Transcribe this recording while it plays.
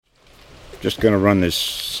Just going to run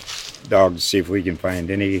this dog to see if we can find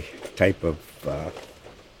any type of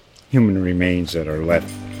human remains that are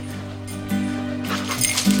left.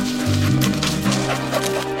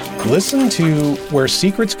 Listen to Where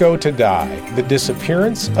Secrets Go to Die, The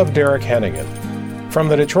Disappearance of Derek Hennigan. From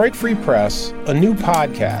the Detroit Free Press, a new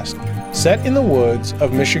podcast set in the woods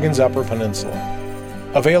of Michigan's Upper Peninsula.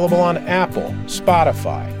 Available on Apple,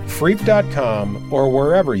 Spotify, Freep.com, or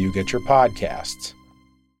wherever you get your podcasts.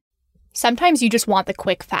 Sometimes you just want the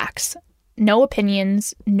quick facts. No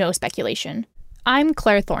opinions, no speculation. I'm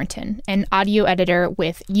Claire Thornton, an audio editor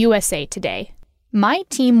with USA Today. My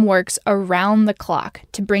team works around the clock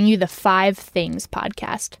to bring you the 5 Things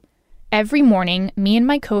podcast. Every morning, me and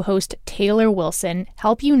my co-host Taylor Wilson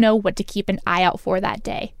help you know what to keep an eye out for that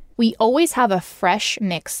day. We always have a fresh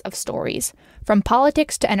mix of stories, from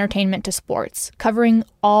politics to entertainment to sports, covering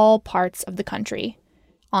all parts of the country.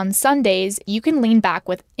 On Sundays, you can lean back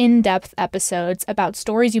with in-depth episodes about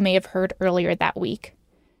stories you may have heard earlier that week.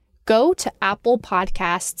 Go to Apple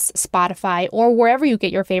Podcasts, Spotify, or wherever you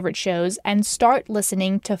get your favorite shows and start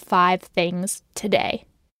listening to 5 Things today.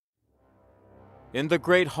 In the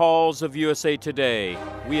great halls of USA Today,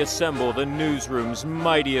 we assemble the newsroom's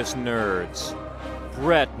mightiest nerds.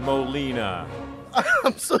 Brett Molina.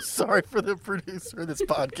 I'm so sorry for the producer of this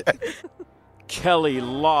podcast. Kelly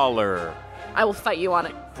Lawler. I will fight you on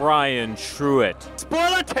it. Brian Truitt.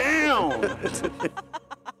 Spoiler town!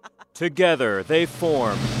 Together, they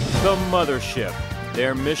form the Mothership.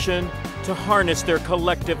 Their mission? To harness their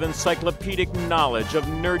collective encyclopedic knowledge of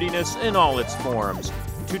nerdiness in all its forms.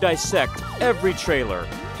 To dissect every trailer,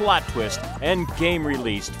 plot twist, and game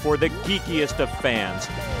released for the geekiest of fans.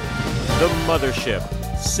 The Mothership,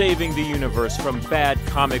 saving the universe from bad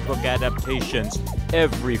comic book adaptations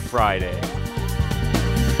every Friday.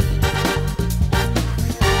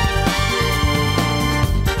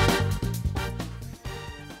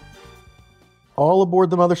 All aboard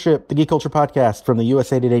the Mothership, the Geek Culture Podcast from the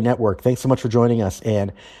USA Today Network. Thanks so much for joining us,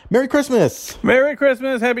 and Merry Christmas! Merry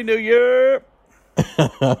Christmas! Happy New Year!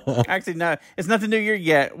 Actually, no, it's not the New Year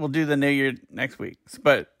yet. We'll do the New Year next week.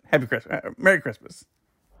 But Happy Christmas! Merry Christmas!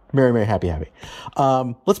 Merry, happy.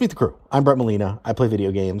 Let's meet the crew. I'm Brett Molina. I play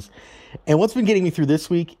video games. And what's been getting me through this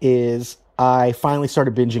week is I finally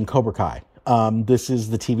started binging Cobra Kai. This is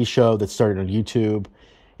the TV show that started on YouTube.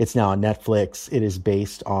 It's now on Netflix. It is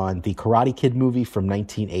based on the Karate Kid movie from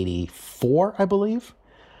 1984, I believe.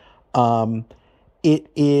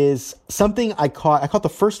 It is something I caught the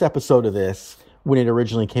first episode of this when it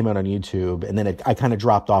originally came out on YouTube, and then I kind of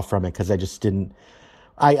dropped off from it because I just didn't.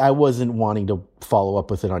 I wasn't wanting to follow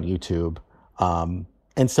up with it on YouTube.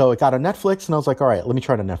 And so it got on Netflix, and I was like, all right, let me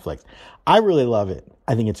try it on Netflix. I really love it.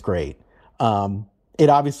 I think it's great. It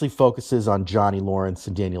obviously focuses on Johnny Lawrence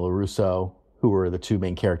and Daniel LaRusso, who are the 2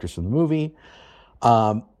 main characters from the movie.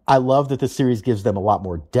 I love that the series gives them a lot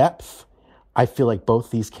more depth. I feel like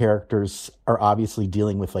both these characters are obviously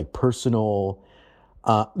dealing with like personal...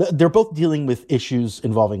 they're both dealing with issues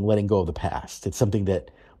involving letting go of the past. It's something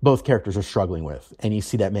that both characters are struggling with, and you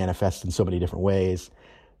see that manifest in so many different ways.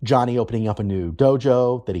 Johnny opening up a new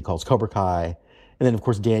dojo that he calls Cobra Kai, and then, of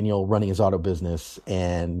course, Daniel running his auto business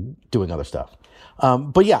and doing other stuff.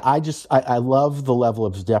 But yeah, I love the level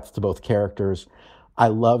of depth to both characters. I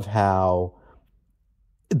love how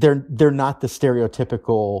they're not the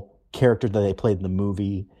stereotypical character that they played in the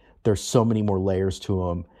movie. There's so many more layers to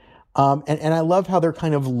them. And I love how they're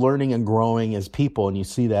kind of learning and growing as people, and you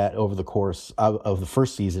see that over the course of the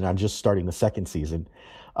first season. I'm just starting the second season,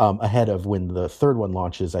 ahead of when the third one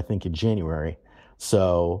launches, I think in January.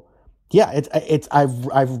 So yeah,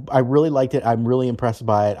 I really liked it. I'm really impressed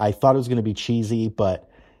by it. I thought it was going to be cheesy, but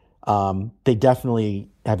they definitely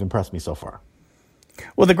have impressed me so far.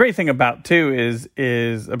 Well, the great thing about too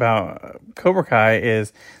is about Cobra Kai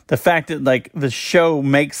is the fact that like the show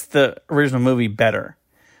makes the original movie better.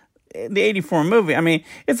 The 84 movie, I mean,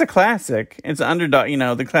 it's a classic. It's an underdog,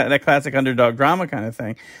 that classic underdog drama kind of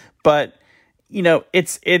thing. But,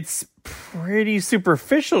 it's pretty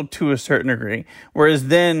superficial to a certain degree. Whereas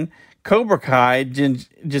then Cobra Kai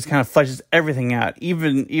just kind of fleshes everything out.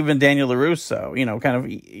 Even Daniel LaRusso,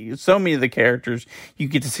 kind of so many of the characters you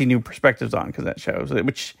get to see new perspectives on because that shows.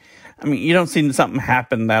 Which, I mean, you don't see something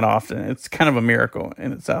happen that often. It's kind of a miracle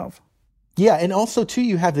in itself. Yeah, and also too,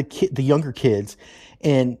 you have the younger kids,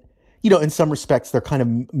 and in some respects, they're kind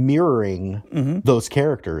of mirroring those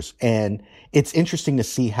characters. And it's interesting to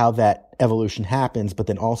see how that evolution happens, but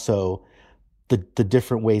then also the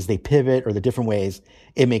different ways they pivot or the different ways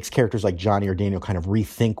it makes characters like Johnny or Daniel kind of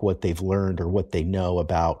rethink what they've learned or what they know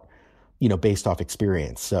about based off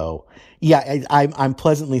experience. So yeah, I'm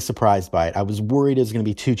pleasantly surprised by it. I was worried it was going to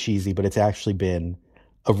be too cheesy, but it's actually been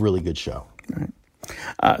a really good show. Right.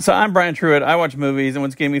 So I'm Brian Truitt. I watch movies, and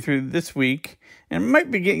what's getting me through this week, and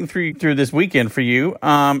might be getting through this weekend for you,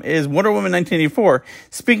 is Wonder Woman 1984.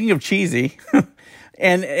 Speaking of cheesy,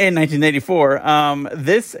 and in 1984,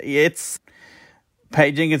 it's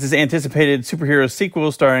Patty Jenkins' anticipated superhero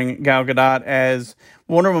sequel starring Gal Gadot as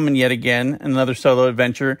Wonder Woman yet again, another solo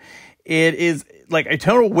adventure. It is like a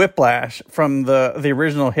total whiplash from the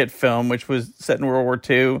original hit film, which was set in World War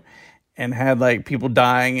II and had like people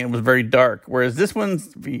dying and was very dark. Whereas this one's,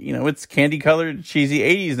 it's candy colored, cheesy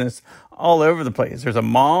 80s-ness all over the place. There's a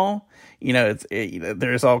mall,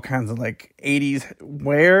 there's all kinds of like 80s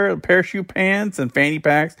wear, parachute pants and fanny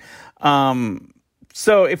packs.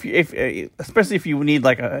 So especially if you need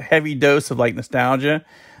like a heavy dose of like nostalgia,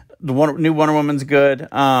 the new Wonder Woman's good.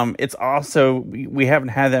 It's also, we haven't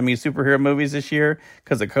had that many superhero movies this year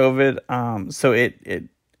because of COVID. So it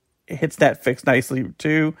hits that fix nicely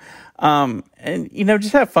too. And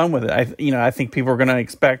just have fun with it. I think people are going to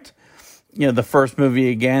expect, the first movie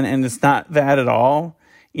again, and it's not that at all.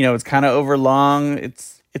 It's kind of overlong.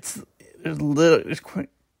 There's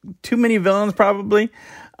too many villains probably.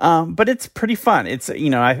 But it's pretty fun. It's,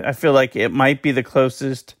 I feel like it might be the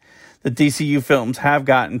closest the DCU films have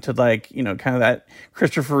gotten to like, kind of that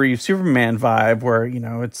Christopher Reeve Superman vibe where,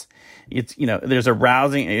 there's it's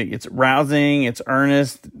rousing, it's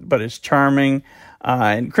earnest, but it's charming.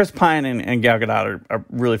 And Chris Pine and Gal Gadot are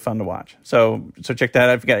really fun to watch. So check that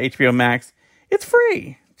out. If you got HBO Max, it's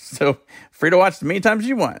free. So free to watch as many times as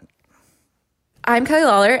you want. I'm Kelly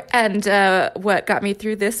Lawler, and what got me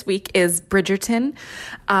through this week is Bridgerton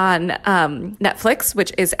on Netflix,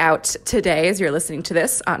 which is out today as you're listening to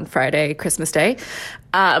this on Friday, Christmas Day.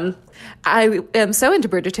 I am so into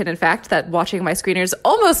Bridgerton, in fact, that watching my screeners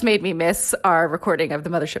almost made me miss our recording of the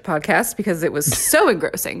Mothership podcast because it was so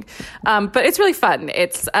engrossing. But it's really fun.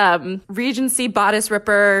 It's Regency bodice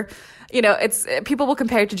ripper. It's people will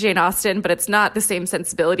compare it to Jane Austen, but it's not the same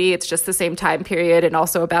sensibility. It's just the same time period and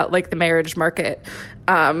also about like the marriage market.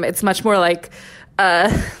 It's much more like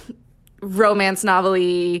romance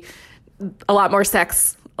novel-y, a lot more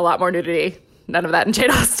sex, a lot more nudity. None of that in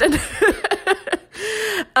Jane Austen.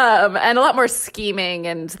 And a lot more scheming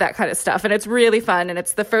and that kind of stuff. And it's really fun. And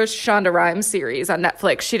it's the first Shonda Rhimes series on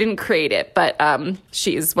Netflix. She didn't create it, but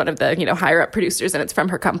she's one of the, higher up producers, and it's from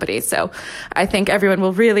her company. So I think everyone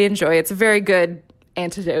will really enjoy it. It's a very good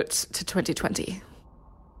antidote to 2020.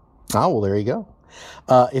 Oh, well, there you go.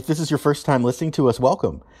 If this is your first time listening to us,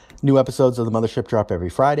 welcome. New episodes of The Mothership drop every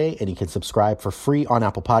Friday, and you can subscribe for free on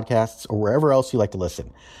Apple Podcasts or wherever else you like to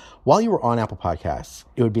listen. While you were on Apple Podcasts,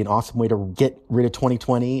 it would be an awesome way to get rid of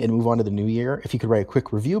 2020 and move on to the new year if you could write a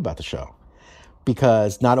quick review about the show.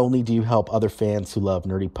 Because not only do you help other fans who love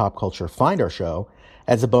nerdy pop culture find our show,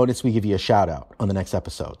 as a bonus, we give you a shout out on the next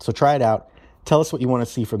episode. So try it out. Tell us what you want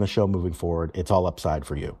to see from the show moving forward. It's all upside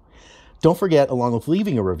for you. Don't forget, along with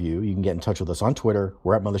leaving a review, you can get in touch with us on Twitter.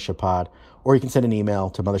 We're at Mothership Pod, or you can send an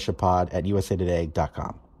email to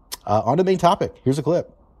mothershippod@usatoday.com. On to the main topic. Here's a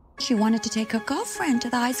clip. She wanted to take her girlfriend to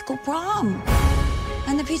the high school prom.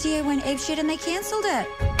 And the PTA went apeshit and they canceled it.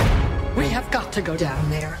 We have got to go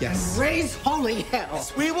down there. Yes. And raise holy hell.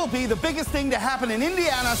 Yes, we will be the biggest thing to happen in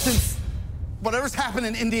Indiana since whatever's happened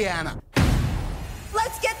in Indiana.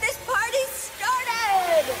 Let's get this party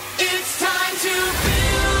started! It's time to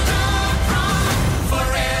build a prom for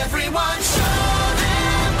everyone. Show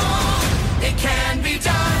them all it can be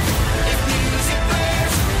done. If music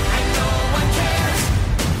plays and no one cares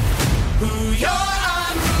who your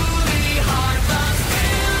unruly heart loves,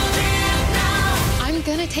 build it now. I'm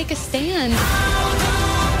gonna take a stand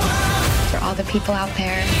for all the people out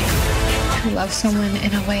there who love someone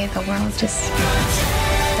in a way the world just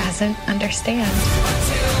doesn't understand.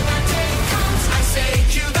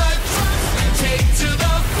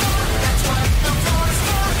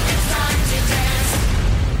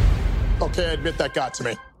 Okay, I admit that got to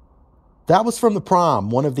me. That was from The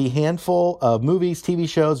Prom, one of the handful of movies, TV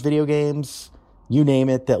shows, video games, you name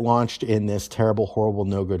it, that launched in this terrible, horrible,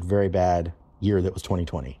 no good, very bad year that was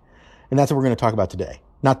 2020. And that's what we're going to talk about today.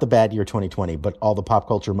 Not the bad year 2020, but all the pop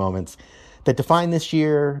culture moments that define this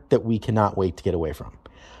year that we cannot wait to get away from.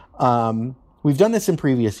 We've done this in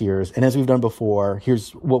previous years, and as we've done before,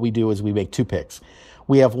 here's what we do is we make two picks.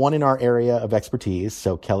 We have one in our area of expertise,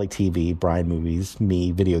 so Kelly TV, Brian movies,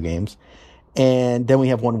 me video games, and then we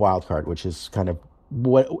have one wild card, which is kind of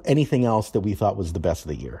anything else that we thought was the best of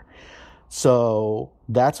the year. So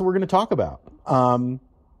that's what we're going to talk about.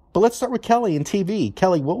 But let's start with Kelly and TV.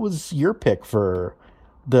 Kelly, what was your pick for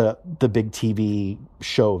the big TV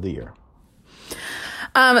show of the year?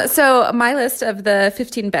 So my list of the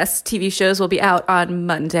 15 best TV shows will be out on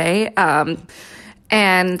Monday.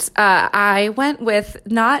 And I went with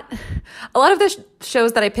not a lot of the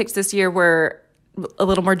shows that I picked this year were a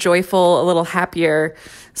little more joyful, a little happier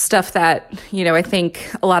stuff that, you know, I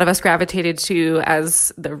think a lot of us gravitated to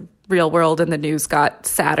as the real world and the news got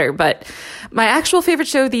sadder. But my actual favorite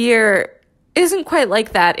show of the year isn't quite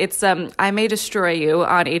like that. It's I May Destroy You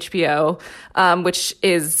on HBO, which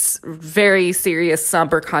is very serious,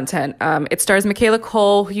 somber content. It stars Michaela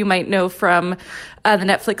Cole, who you might know from the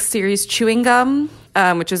Netflix series Chewing Gum,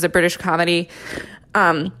 which is a British comedy.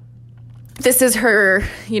 This is her,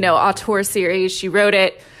 auteur series. She wrote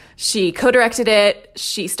it. She co-directed it.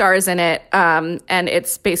 She stars in it. And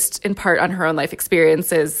it's based in part on her own life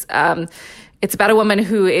experiences. It's about a woman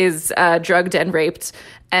who is drugged and raped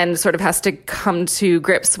and sort of has to come to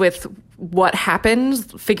grips with what happened,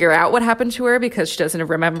 figure out what happened to her because she doesn't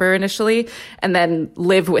remember initially, and then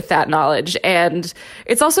live with that knowledge. And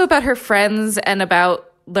it's also about her friends and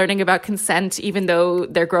about learning about consent, even though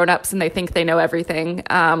they're grown-ups and they think they know everything.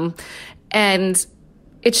 And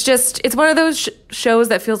it's one of those shows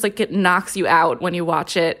that feels like it knocks you out when you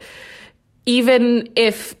watch it, even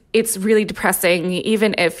if it's really depressing,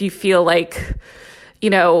 even if you feel like,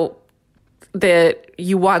 that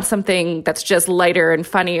you want something that's just lighter and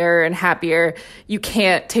funnier and happier. You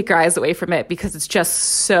can't take your eyes away from it because it's just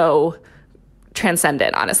so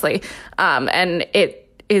transcendent, honestly. And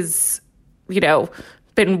it is,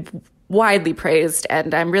 been widely praised,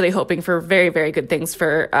 and I'm really hoping for very, very good things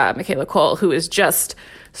for Michaela Cole, who is just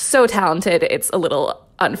so talented. It's a little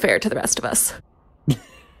unfair to the rest of us.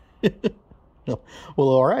 Well,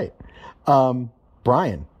 all right.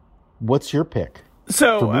 Brian, what's your pick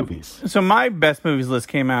for movies? So my best movies list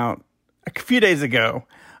came out a few days ago.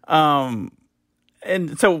 And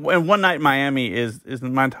One Night in Miami is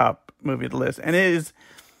my top movie of the list. And it's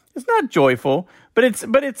not joyful, but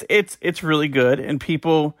it's really good. And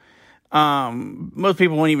people, most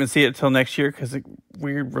people won't even see it till next year because of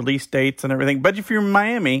weird release dates and everything. But if you're in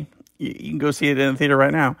Miami, you can go see it in the theater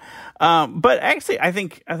right now. But actually, I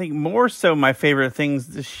think more so my favorite things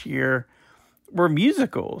this year were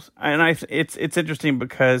musicals. And it's interesting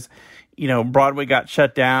because, Broadway got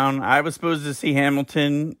shut down. I was supposed to see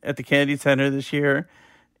Hamilton at the Kennedy Center this year,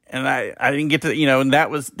 and I didn't get to, and that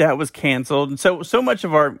was canceled. And so much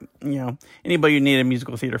of our, anybody who needed a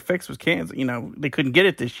musical theater fix was canceled. They couldn't get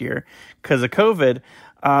it this year because of COVID.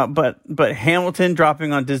 But Hamilton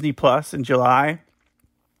dropping on Disney Plus in July,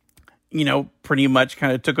 pretty much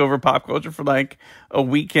kind of took over pop culture for like a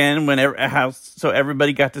weekend so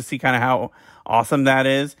everybody got to see kind of how awesome that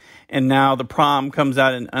is. And now The Prom comes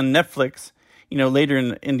out on Netflix, later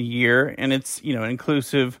in the year, and it's,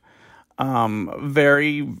 inclusive,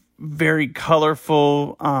 very, very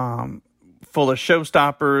colorful, full of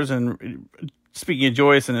showstoppers, and speaking of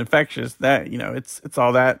joyous and infectious, that, it's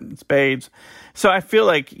all that in spades. So I feel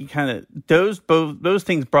like you kind of, those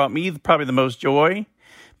things brought me probably the most joy,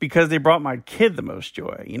 because they brought my kid the most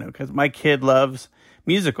joy, because my kid loves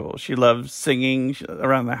musicals. She loves singing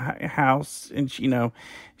around the house, and she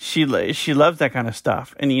loves that kind of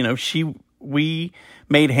stuff. And we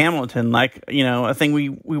made Hamilton like a thing we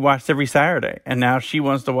watched every Saturday, and now she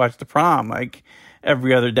wants to watch The Prom like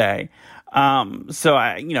every other day. So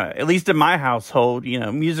I, at least in my household,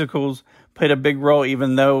 musicals played a big role,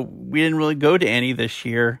 even though we didn't really go to any this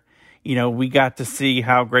year. We got to see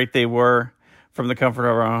how great they were from the comfort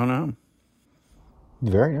of our own home.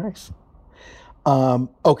 Very nice.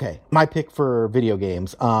 Okay, my pick for video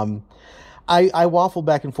games. I waffled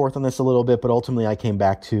back and forth on this a little bit, but ultimately I came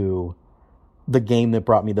back to the game that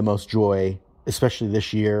brought me the most joy, especially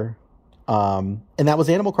this year. And that was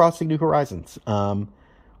Animal Crossing New Horizons,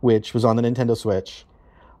 which was on the Nintendo Switch.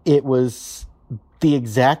 It was the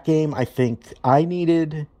exact game I think I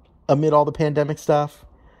needed amid all the pandemic stuff.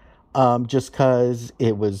 Just because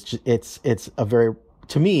it's a very,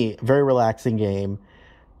 to me, very relaxing game,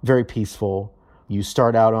 very peaceful. You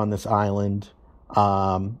start out on this island,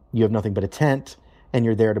 you have nothing but a tent, and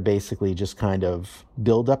you're there to basically just kind of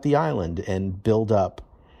build up the island and build up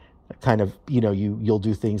kind of, you'll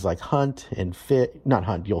do things like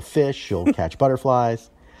you'll fish, you'll catch butterflies.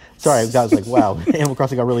 Sorry, I was like, wow, Animal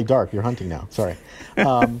Crossing got really dark. You're hunting now. Sorry. That's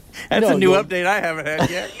a new update I haven't had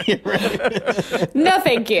yet. No,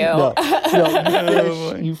 thank you.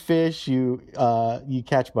 You fish, you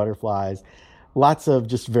catch butterflies. Lots of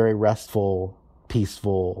just very restful,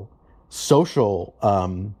 peaceful, social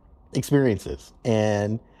experiences.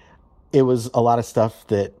 And it was a lot of stuff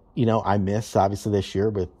that, I miss, obviously, this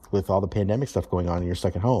year with all the pandemic stuff going on and you're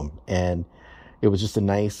stuck at home. And it was just a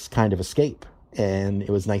nice kind of escape. And it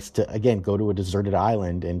was nice to, again, go to a deserted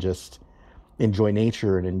island and just enjoy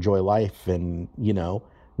nature and enjoy life and,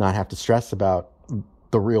 not have to stress about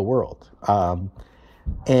the real world.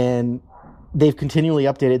 And they've continually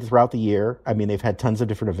updated throughout the year. I mean, they've had tons of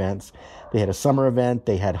different events. They had a summer event.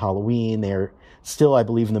 They had Halloween. They're still, I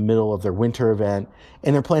believe, in the middle of their winter event.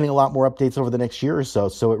 And they're planning a lot more updates over the next year or so.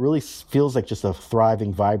 So it really feels like just a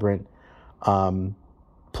thriving, vibrant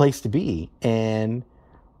place to be. And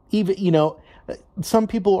even, some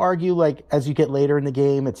people argue, like, as you get later in the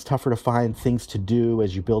game, it's tougher to find things to do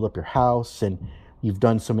as you build up your house and you've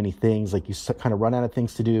done so many things, like you kind of run out of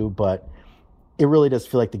things to do. But it really does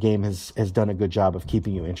feel like the game has done a good job of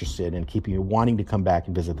keeping you interested and keeping you wanting to come back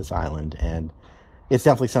and visit this island. And it's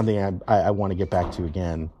definitely something I want to get back to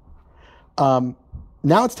again. Now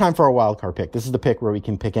it's time for our wild card pick. This is the pick where we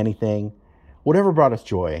can pick anything. Whatever brought us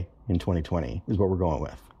joy in 2020 is what we're going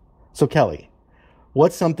with. So, Kelly,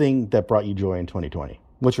 what's something that brought you joy in 2020?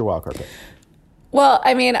 What's your wild card pick? Well,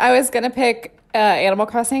 I mean, I was going to pick Animal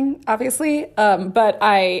Crossing, obviously, but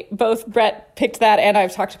both Brett picked that, and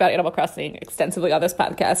I've talked about Animal Crossing extensively on this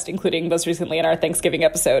podcast, including most recently in our Thanksgiving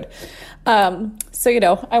episode.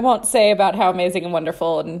 So, I won't say about how amazing and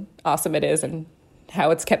wonderful and awesome it is and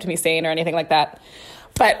how it's kept me sane or anything like that.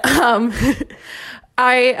 But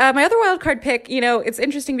my other wildcard pick, it's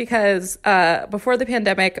interesting because before the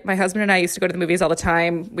pandemic, my husband and I used to go to the movies all the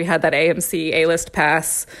time. We had that AMC A-list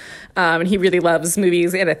pass, and he really loves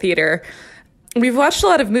movies in a theater. We've watched a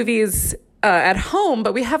lot of movies at home,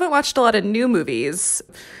 but we haven't watched a lot of new movies.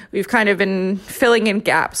 We've kind of been filling in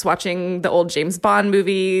gaps, watching the old James Bond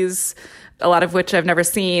movies, a lot of which I've never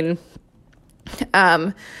seen.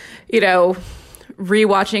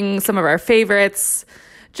 Rewatching some of our favorites,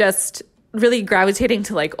 just really gravitating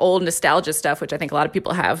to like old nostalgia stuff, which I think a lot of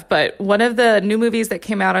people have. But one of the new movies that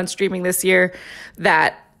came out on streaming this year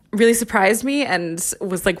that really surprised me and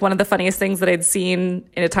was like one of the funniest things that I'd seen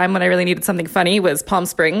in a time when I really needed something funny was Palm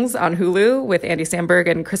Springs on Hulu with Andy Samberg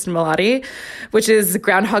and Kristen Milotti, which is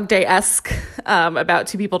Groundhog Day-esque, about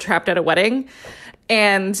two people trapped at a wedding.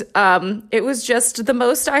 And it was just the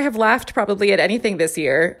most I have laughed probably at anything this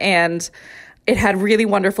year. And it had really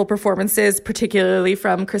wonderful performances, particularly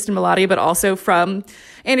from Kristen Milotti, but also from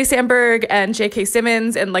Andy Samberg and J.K.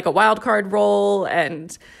 Simmons, and like a wild card role,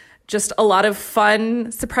 and just a lot of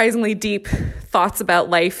fun, surprisingly deep thoughts about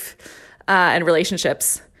life and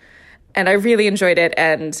relationships. And I really enjoyed it.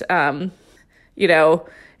 And,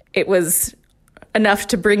 it was enough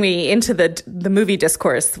to bring me into the movie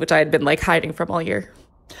discourse, which I had been like hiding from all year.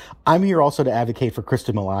 I'm here also to advocate for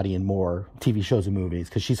Kristen Milotti in more TV shows and movies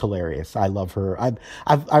because she's hilarious. I love her. I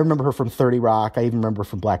remember her from 30 Rock. I even remember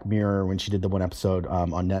from Black Mirror when she did the one episode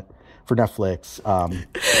for Netflix.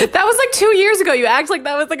 That was like 2 years ago. You act like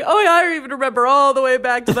that was like, oh yeah, I even remember all the way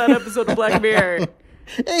back to that episode of Black Mirror.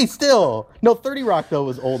 Hey, still. No, 30 Rock, though,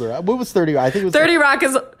 was older. What was 30 Rock? I think it was 30 Rock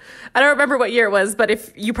is, I don't remember what year it was, but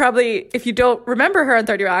if you don't remember her on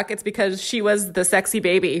 30 Rock, it's because she was the sexy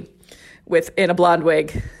baby in a blonde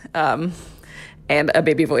wig and a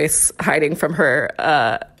baby voice hiding from her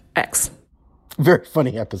ex. Very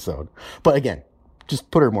funny episode. But again,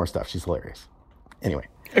 just put her in more stuff. She's hilarious. Anyway.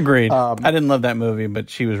 Agreed. I didn't love that movie, but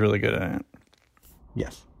she was really good at it.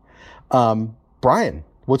 Yes. Brian,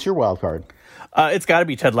 what's your wild card? It's got to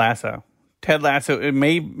be Ted Lasso. Ted Lasso, it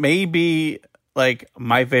may be like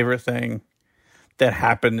my favorite thing that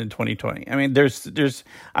happened in 2020. I mean,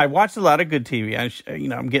 I watched a lot of good TV.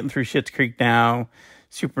 I'm getting through Schitt's Creek now.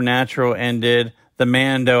 Supernatural ended. The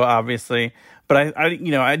Mando, obviously. But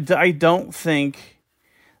I don't think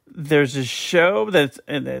there's a show that's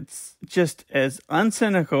just as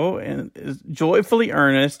uncynical and as joyfully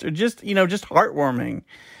earnest, or just heartwarming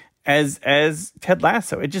as Ted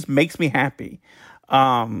Lasso. It just makes me happy.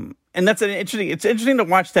 And it's interesting to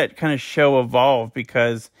watch that kind of show evolve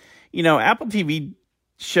because, Apple TV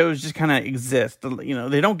shows just kind of exist.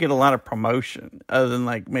 They don't get a lot of promotion other than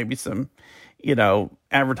like maybe some,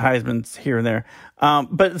 advertisements here and there.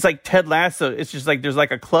 But it's like Ted Lasso. It's just like, there's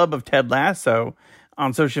like a club of Ted Lasso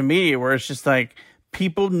on social media where it's just like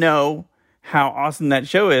people know how awesome that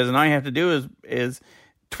show is. And all you have to do is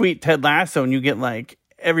tweet Ted Lasso and you get like,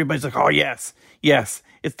 everybody's like, oh yes,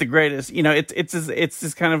 it's the greatest. It's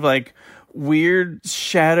this kind of like weird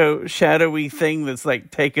shadowy thing that's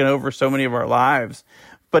like taken over so many of our lives,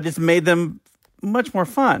 but it's made them much more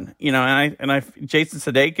fun. And Jason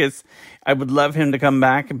Sudeikis, I would love him to come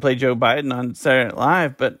back and play Joe Biden on Saturday Night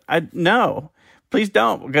Live, but no, please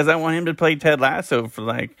don't, because I want him to play Ted Lasso for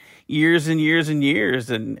like years and years and years,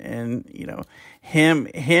 and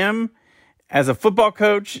him as a football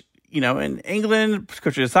coach. In England,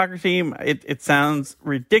 coaching a soccer team, it sounds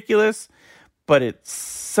ridiculous, but it's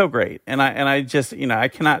so great. And I just, I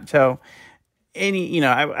cannot tell any,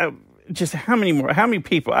 I just how many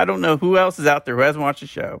people, I don't know who else is out there who hasn't watched the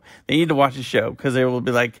show. They need to watch the show because they will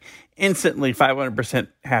be like instantly 500%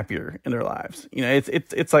 happier in their lives.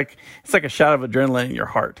 It's like a shot of adrenaline in your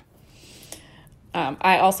heart.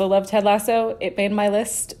 I also love Ted Lasso. It made my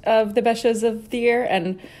list of the best shows of the year.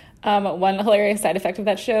 And one hilarious side effect of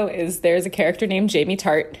that show is there's a character named Jamie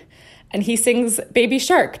Tart, and he sings Baby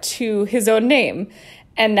Shark to his own name.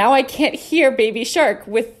 And now I can't hear Baby Shark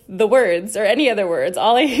with the words or any other words.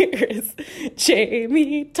 All I hear is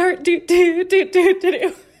Jamie Tart, do, do, do, do,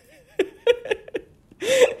 do,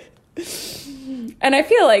 do. And I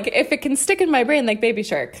feel like if it can stick in my brain like Baby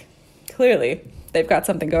Shark, clearly they've got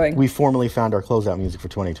something going. We formally found our closeout music for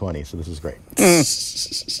 2020, so this is great. He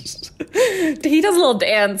does a little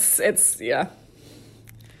dance. Yeah.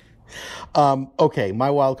 Okay, my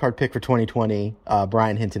wild card pick for 2020,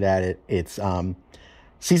 Brian hinted at it. It's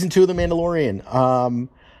season 2 of The Mandalorian.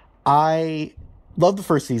 I loved the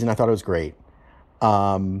first season. I thought it was great.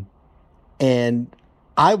 And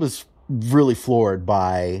I was really floored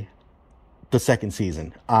by the second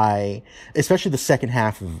season. Especially the second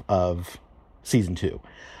half of season 2.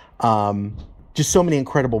 Just so many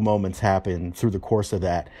incredible moments happen through the course of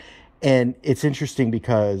that. And it's interesting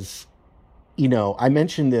because, I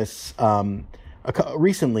mentioned this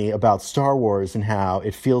recently about Star Wars and how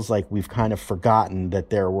it feels like we've kind of forgotten that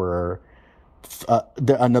there were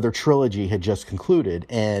another trilogy had just concluded.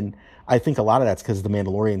 And I think a lot of that's because The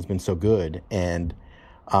Mandalorian's been so good. And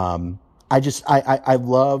I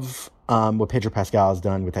love what Pedro Pascal has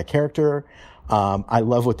done with that character. I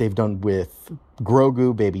love what they've done with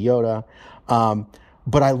Grogu, Baby Yoda.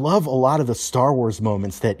 But I love a lot of the Star Wars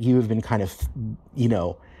moments that you have been kind of,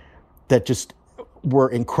 that just were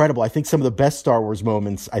incredible. I think some of the best Star Wars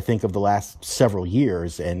moments, of the last several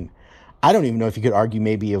years. And I don't even know if you could argue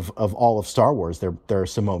maybe of all of Star Wars, there are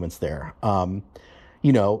some moments there.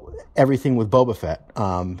 Everything with Boba Fett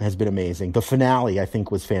has been amazing. The finale, I think,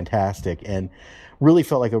 was fantastic and really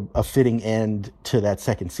felt like a fitting end to that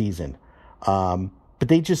second season. But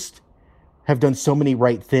they just have done so many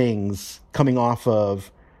right things coming off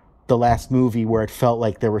of the last movie where it felt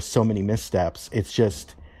like there were so many missteps. It's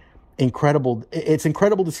just incredible. It's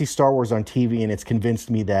incredible to see Star Wars on TV, and it's convinced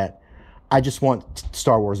me that I just want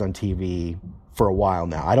Star Wars on TV for a while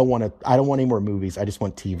now. I don't want any more movies. I just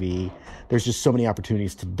want TV. There's just so many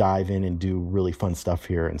opportunities to dive in and do really fun stuff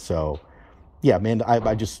here. And so, yeah, man,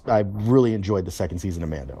 I really enjoyed the second season of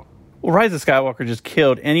Mando. Well, Rise of Skywalker just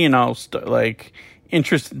killed any and all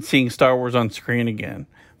interest in seeing Star Wars on screen again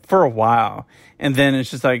for a while. And then it's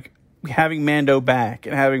just like having Mando back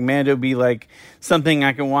and having Mando be like something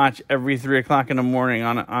I can watch every 3:00 in the morning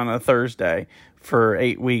on a Thursday for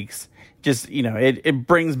 8 weeks. Just, it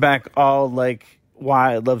brings back all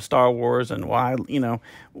why I love Star Wars and why,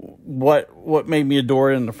 what made me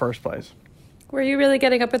adore it in the first place. Were you really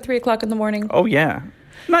getting up at 3:00 in the morning? Oh, yeah.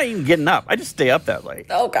 I'm not even getting up. I just stay up that late.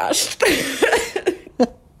 Oh, gosh.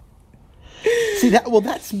 See,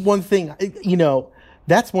 that's one thing,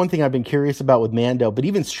 that's one thing I've been curious about with Mando, but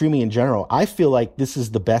even streaming in general, I feel like this is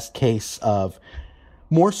the best case of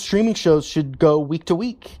more streaming shows should go week to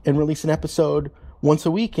week and release an episode once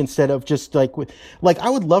a week instead of just I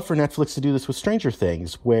would love for Netflix to do this with Stranger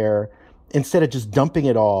Things, where instead of just dumping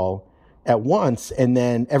it all at once and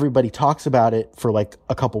then everybody talks about it for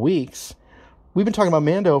a couple weeks. We've been talking about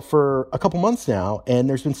Mando for a couple months now, and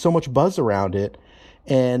there's been so much buzz around it.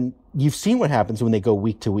 And you've seen what happens when they go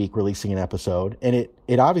week to week releasing an episode, and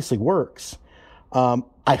it obviously works. I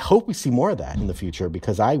hope we see more of that in the future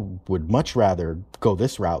because I would much rather go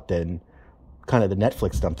this route than kind of the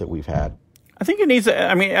Netflix dump that we've had. I think it needs.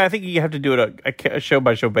 I think you have to do it a show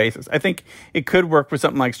by show basis. I think it could work with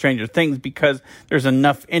something like Stranger Things because there's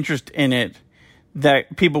enough interest in it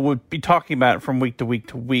that people would be talking about it from week to week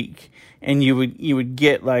to week, and you would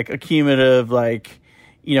get a cumulative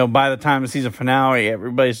by the time of the season finale,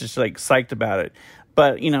 everybody's just psyched about it.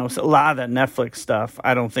 But, a lot of that Netflix stuff,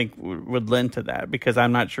 I don't think would lend to that because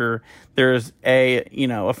I'm not sure there's a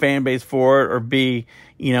fan base for it or B,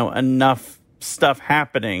 enough stuff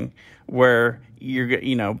happening where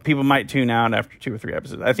people might tune out after 2 or 3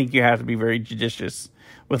 episodes. I think you have to be very judicious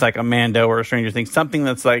with a Mando or a Stranger Things, something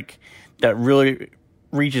that's that really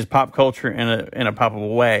reaches pop culture in a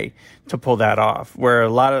palpable way to pull that off. Where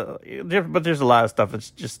there's a lot of stuff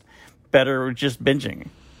that's just better just binging.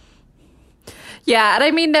 Yeah, and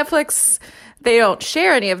I mean Netflix, they don't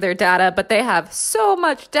share any of their data, but they have so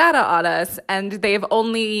much data on us, and they've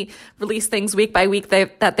only released things week by week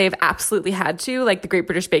that they've absolutely had to, like the Great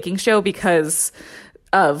British Baking Show, because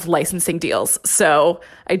of licensing deals. So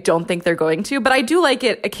I don't think they're going to, but I do like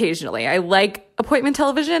it occasionally. I like appointment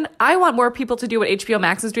television. I want more people to do what HBO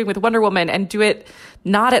Max is doing with Wonder Woman and do it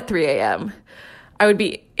not at 3 a.m.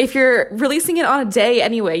 If you're releasing it on a day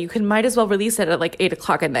anyway, you might as well release it at like 8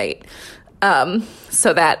 o'clock at night.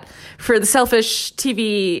 So that for the selfish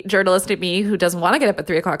TV journalist in me who doesn't want to get up at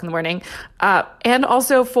 3 o'clock in the morning, and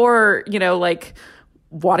also for, like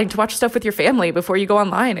wanting to watch stuff with your family before you go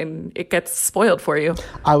online and it gets spoiled for you.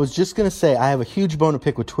 I was just going to say, I have a huge bone to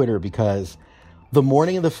pick with Twitter because the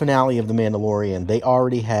morning of the finale of The Mandalorian, they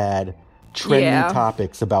already had trending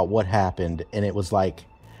topics about what happened. And it was like,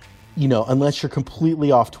 unless you're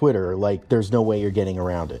completely off Twitter, like there's no way you're getting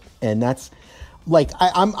around it. And that's like,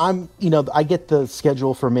 I get the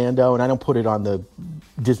schedule for Mando and I don't put it on the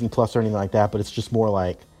Disney Plus or anything like that, but it's just more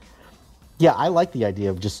like, yeah, I like the idea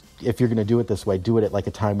of just, if you're going to do it this way, do it at like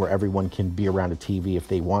a time where everyone can be around a TV if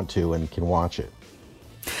they want to and can watch it.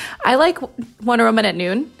 I like Wonder Woman at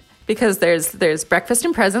noon because there's breakfast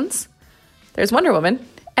and presents, there's Wonder Woman,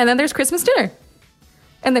 and then there's Christmas dinner.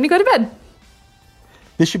 And then you go to bed.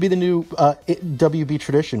 This should be the new WB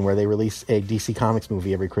tradition where they release a DC Comics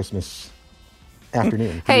movie every Christmas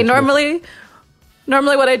afternoon. Hey, normally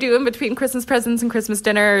what I do in between Christmas presents and Christmas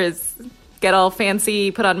dinner is get all fancy,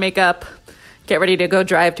 put on makeup, get ready to go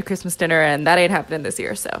drive to Christmas dinner, and that ain't happening this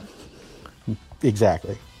year, so.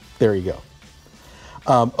 Exactly. There you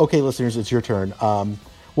go. Okay, listeners, it's your turn.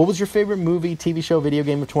 What was your favorite movie, TV show, video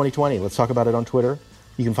game of 2020? Let's talk about it on Twitter.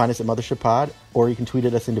 You can find us at Mothership Pod, or you can tweet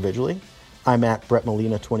at us individually. I'm at Brett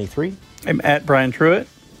Molina 23. I'm at Brian Truitt.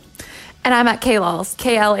 And I'm at Klawls,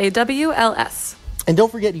 KLAWLS. And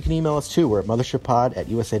don't forget, you can email us too. We're at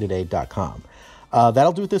mothershippod@usatoday.com.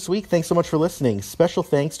 That'll do it this week. Thanks so much for listening. Special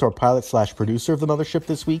thanks to our pilot/producer of the Mothership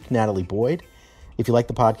this week, Natalie Boyd. If you like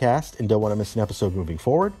the podcast and don't want to miss an episode moving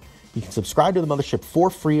forward, you can subscribe to the Mothership for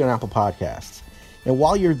free on Apple Podcasts. And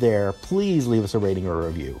while you're there, please leave us a rating or a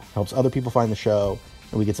review. Helps other people find the show,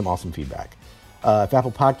 and we get some awesome feedback. If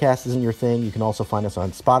Apple Podcasts isn't your thing, you can also find us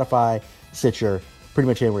on Spotify, Stitcher, pretty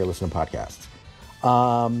much anywhere you listen to podcasts.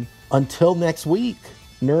 Until next week,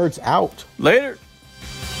 nerds out. Later.